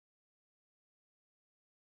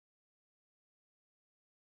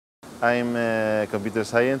I'm a computer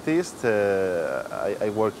scientist. I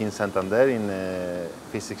work in Santander in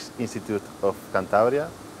Physics Institute of Cantabria.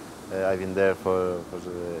 I've been there for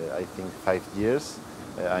I think 5 years.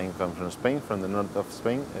 I come from Spain, from the north of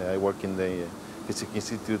Spain. I work in the Physics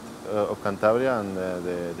Institute of Cantabria and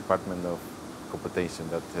the Department of Computation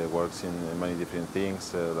that works in many different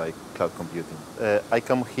things like cloud computing. I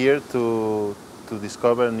come here to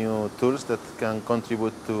discover new tools that can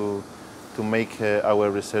contribute to make our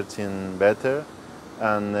researching better,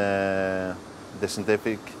 and the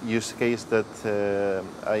scientific use case that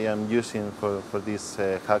I am using for this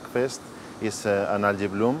Hackfest is an algae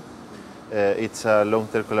bloom. It's a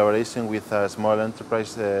long-term collaboration with a small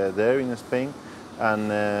enterprise there in Spain,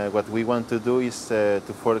 and what we want to do is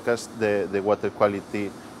to forecast the water quality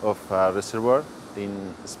of a reservoir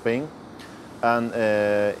in Spain, and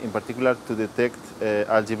in particular to detect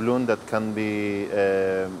algae bloom that can be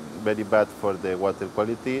very bad for the water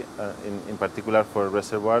quality, in particular for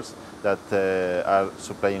reservoirs that are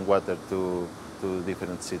supplying water to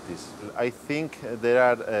different cities. I think there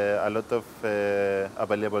are a lot of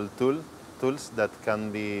available tools that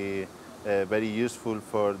can be very useful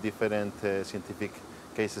for different scientific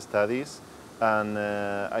case studies, and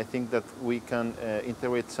I think that we can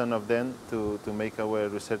integrate some of them to make our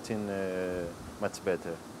researching much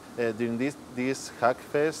better. During this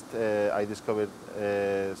Hackfest, I discovered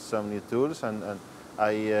some new tools, and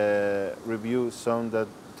I review some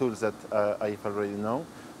tools that I've already known.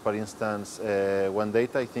 For instance,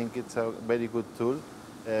 OneData, I think it's a very good tool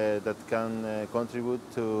that can contribute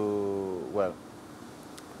to, well,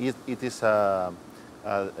 it is a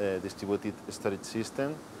distributed storage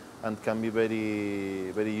system and can be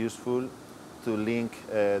very useful to link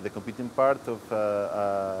the computing part of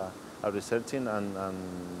researching and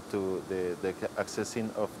to the accessing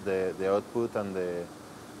of the output and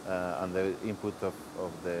the input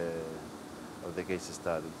of the case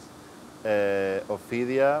studies.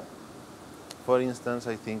 Ophidia, for instance,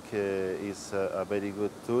 I think is a very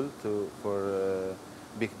good tool for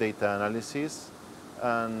big data analysis.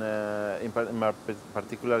 And in my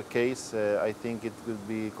particular case, I think it could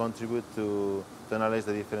be contribute to analyze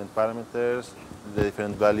the different parameters, the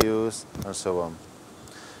different values, and so on.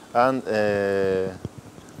 And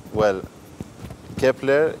well,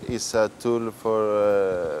 Kepler is a tool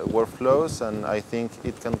for workflows, and I think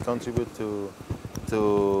it can contribute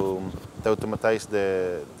to automatize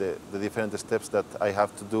the different steps that I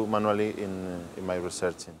have to do manually in my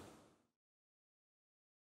researching.